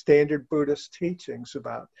 Standard Buddhist teachings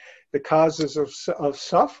about the causes of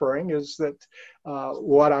suffering is that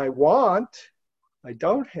what I want, I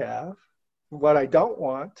don't have. What I don't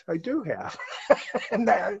want, I do have. And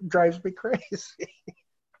that drives me crazy.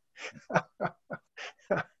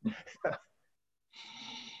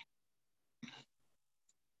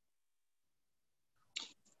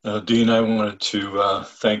 Dean, I wanted to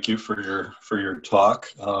thank you for your talk.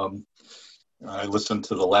 I listened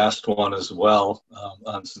to the last one as well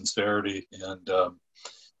on sincerity, and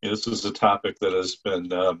this is a topic that has been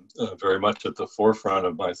very much at the forefront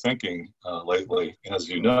of my thinking lately, as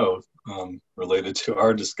you know, related to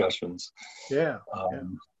our discussions. Yeah.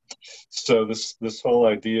 So this whole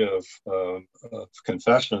idea of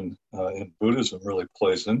confession in Buddhism really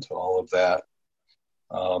plays into all of that.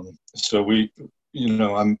 So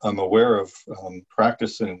I'm aware of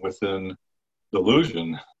practicing within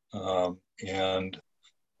delusion, and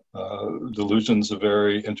delusion's a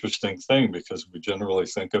very interesting thing, because we generally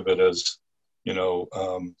think of it as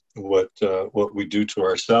what we do to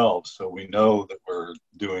ourselves. So we know that we're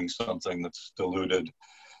doing something that's deluded,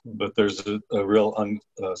 but there's a real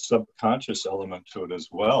subconscious element to it as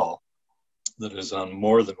well, that is on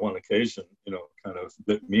more than one occasion, kind of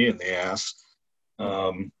bit me in the ass.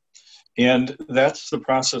 And that's the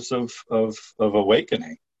process of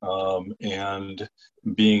awakening. and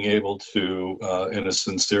being able to, in a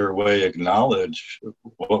sincere way, acknowledge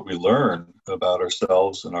what we learn about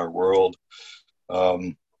ourselves and our world,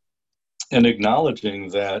 and acknowledging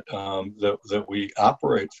that that we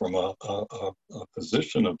operate from a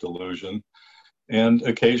position of delusion. And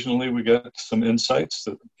occasionally we get some insights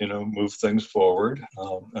that, move things forward.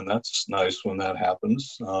 And that's nice when that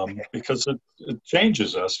happens, because it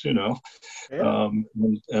changes us, Yeah.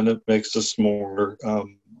 and it makes us more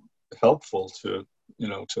helpful to,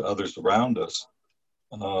 to others around us.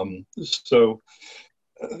 So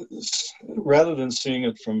rather than seeing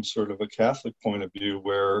it from sort of a Catholic point of view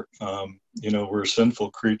where, we're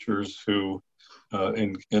sinful creatures who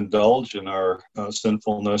indulge in our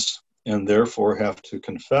sinfulness and therefore have to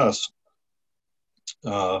confess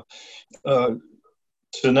to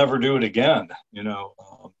never do it again, and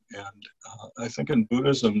I think in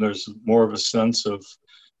Buddhism there's more of a sense of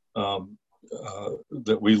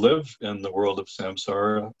that we live in the world of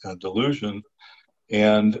samsara and delusion,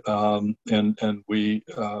 and we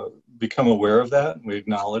become aware of that, and we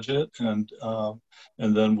acknowledge it, and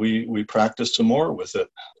then we practice some more with it.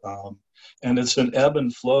 And it's an ebb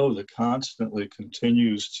and flow that constantly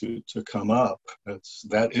continues to come up.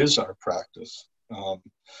 That is our practice.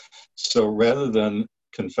 So rather than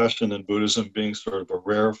confession in Buddhism being sort of a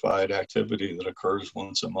rarefied activity that occurs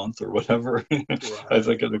once a month or whatever, I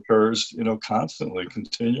think it occurs, constantly,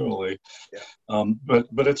 continually. Yeah.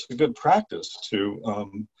 But it's a good practice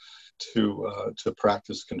to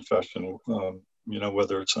practice confession.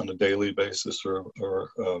 Whether it's on a daily basis or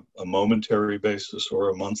a momentary basis or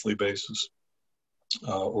a monthly basis,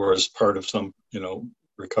 or as part of some,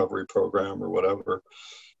 recovery program or whatever.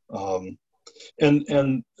 And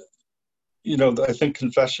I think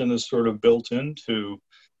confession is sort of built into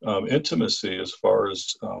intimacy as far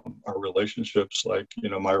as our relationships, like,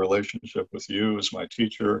 my relationship with you as my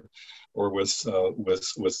teacher, or with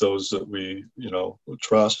those that we,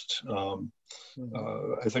 trust.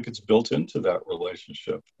 I think it's built into that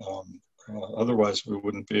relationship. Otherwise, we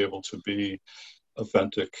wouldn't be able to be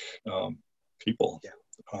authentic people.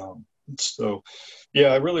 Yeah. So, yeah,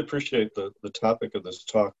 I really appreciate the topic of this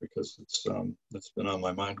talk, because it's been on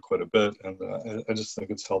my mind quite a bit, and I just think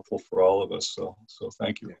it's helpful for all of us. So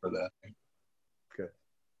thank you for that. Good.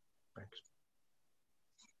 Thanks.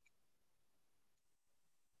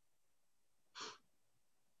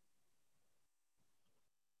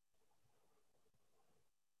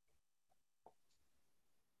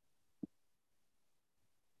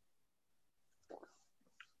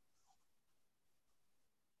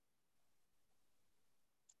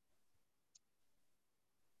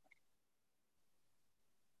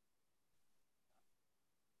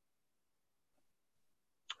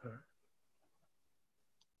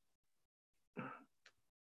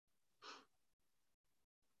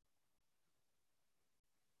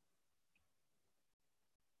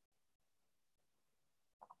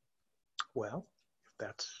 Well,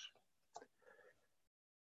 if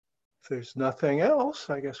there's nothing else,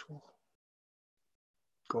 I guess we'll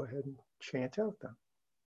go ahead and chant out then.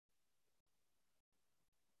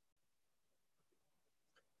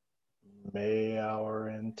 May our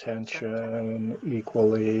intention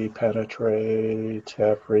equally penetrate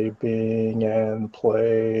every being and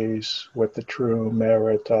place with the true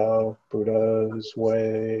merit of Buddha's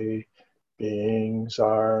way. Beings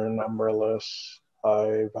are numberless.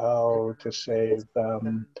 I vow to save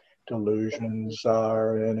them. Delusions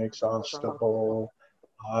are inexhaustible.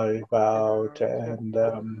 I vow to end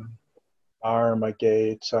them. Dharma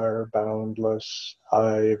gates are boundless.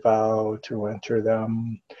 I vow to enter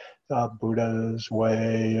them. The Buddha's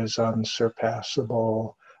way is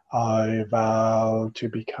unsurpassable. I vow to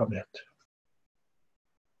become it.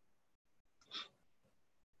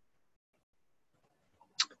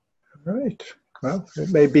 All right. Well, it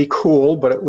may be cool, but it